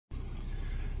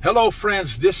Hello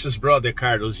friends, this is Brother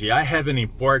Carlos here. I have an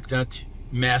important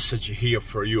message here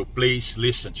for you. Please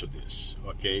listen to this,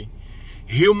 okay?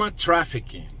 Human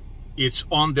trafficking, it's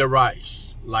on the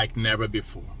rise like never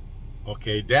before,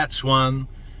 okay? That's one,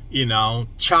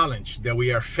 challenge that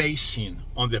we are facing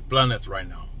on the planet right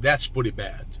now. That's pretty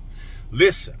bad.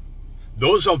 Listen,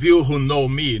 those of you who know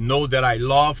me know that I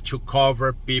love to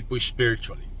cover people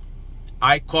spiritually.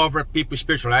 I cover people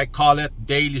spiritually. I call it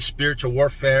daily spiritual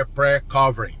warfare prayer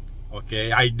covering.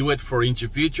 Okay, I do it for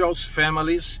individuals,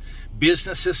 families,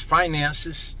 businesses,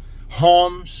 finances,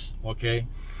 homes. Okay,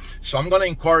 so I'm going to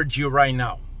encourage you right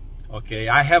now. Okay,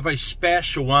 I have a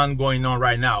special one going on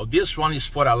right now. This one is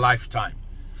for a lifetime.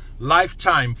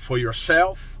 Lifetime for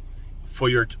yourself, for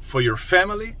your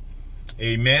family,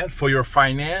 amen, for your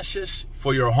finances,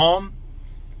 for your home,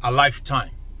 a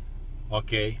lifetime.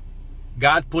 Okay.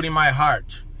 God put in my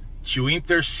heart to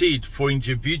intercede for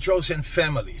individuals and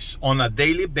families on a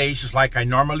daily basis like I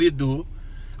normally do.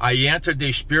 I enter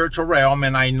the spiritual realm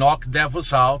and I knock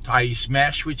devils out. I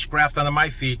smash witchcraft under my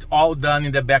feet, all done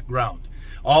in the background,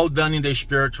 all done in the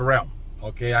spiritual realm.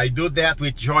 Okay, I do that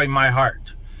with joy in my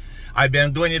heart. I've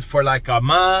been doing it for like a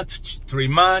month, 3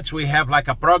 months. We have like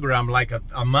a program like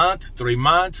a month, 3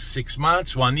 months, 6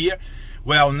 months, 1 year.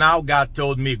 Well, now God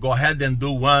told me, go ahead and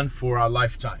do one for a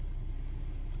lifetime.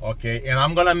 Okay, and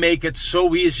I'm gonna make it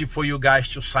so easy for you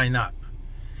guys to sign up.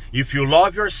 If you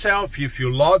love yourself, if you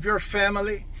love your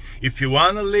family, if you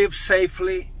want to live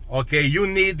safely, okay, you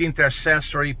need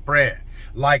intercessory prayer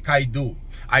like I do.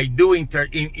 I do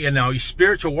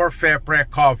spiritual warfare prayer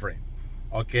covering.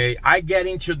 Okay, I get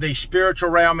into the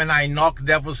spiritual realm and I knock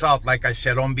devils out, like I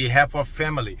said, on behalf of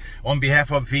family, on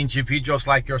behalf of individuals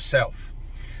like yourself.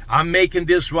 I'm making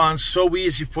this one so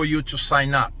easy for you to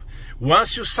sign up.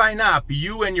 Once you sign up,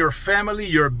 you and your family,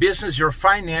 your business, your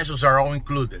financials are all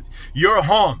included. Your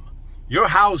home, your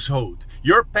household,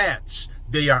 your pets,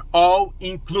 they are all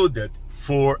included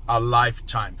for a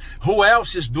lifetime. Who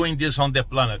else is doing this on the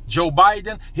planet? Joe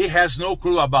Biden, he has no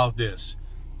clue about this.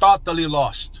 Totally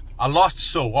lost. A lost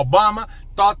soul. Obama,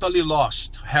 totally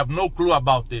lost. Have no clue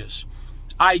about this.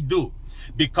 I do.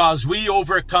 Because we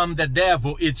overcome the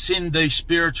devil, it's in the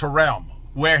spiritual realm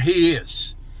where he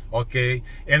is. Okay,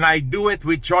 and I do it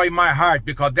with joy in my heart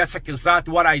because that's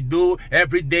exactly what I do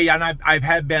every day, and I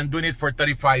have been doing it for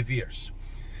 35 years.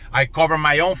 I cover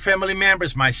my own family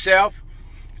members, myself,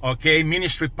 okay,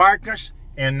 ministry partners,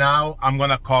 and now I'm going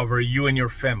to cover you and your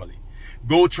family.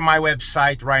 Go to my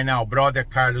website right now,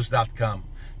 brothercarlos.com.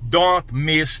 Don't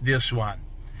miss this one.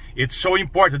 It's so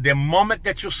important. The moment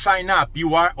that you sign up,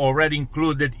 you are already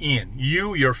included in.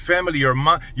 You, your family,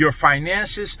 your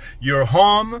finances, your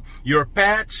home, your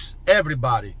pets,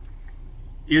 everybody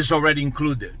is already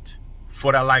included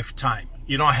for a lifetime.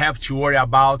 You don't have to worry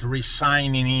about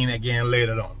re-signing in again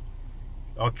later on.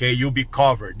 Okay, you'll be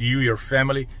covered, you, your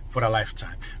family, for a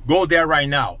lifetime. Go there right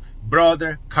now,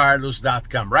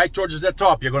 brothercarlos.com. Right towards the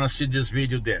top, you're going to see this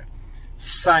video there.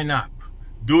 Sign up.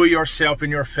 Do yourself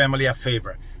and your family a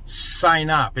favor. Sign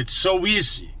up. It's so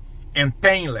easy and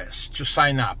painless to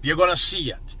sign up. You're gonna see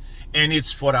it, and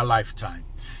it's for a lifetime.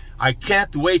 I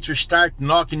can't wait to start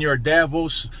knocking your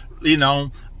devils,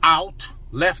 out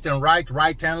left and right,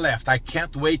 right and left. I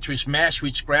can't wait to smash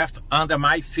witchcraft under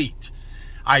my feet.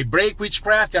 I break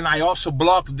witchcraft and I also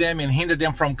block them and hinder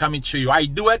them from coming to you. I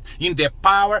do it in the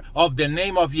power of the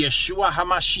name of Yeshua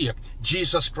HaMashiach,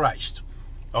 Jesus Christ.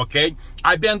 Okay,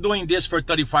 I've been doing this for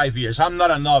 35 years. I'm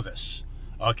not a novice.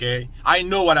 Okay, I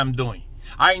know what I'm doing.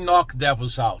 I knock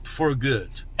devils out for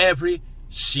good every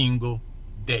single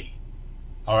day.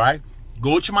 All right,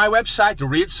 go to my website,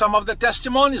 read some of the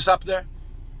testimonies up there.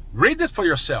 Read it for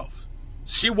yourself.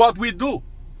 See what we do.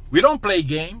 We don't play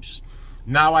games.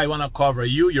 Now I want to cover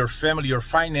you, your family, your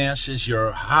finances,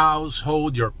 your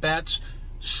household, your pets.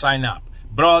 Sign up.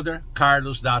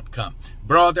 brothercarlos.com.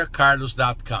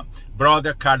 brothercarlos.com.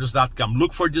 brothercarlos.com.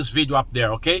 Look for this video up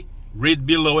there, okay? Read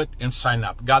below it and sign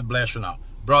up. God bless you now.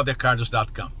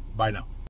 brothercarlos.com. Bye now.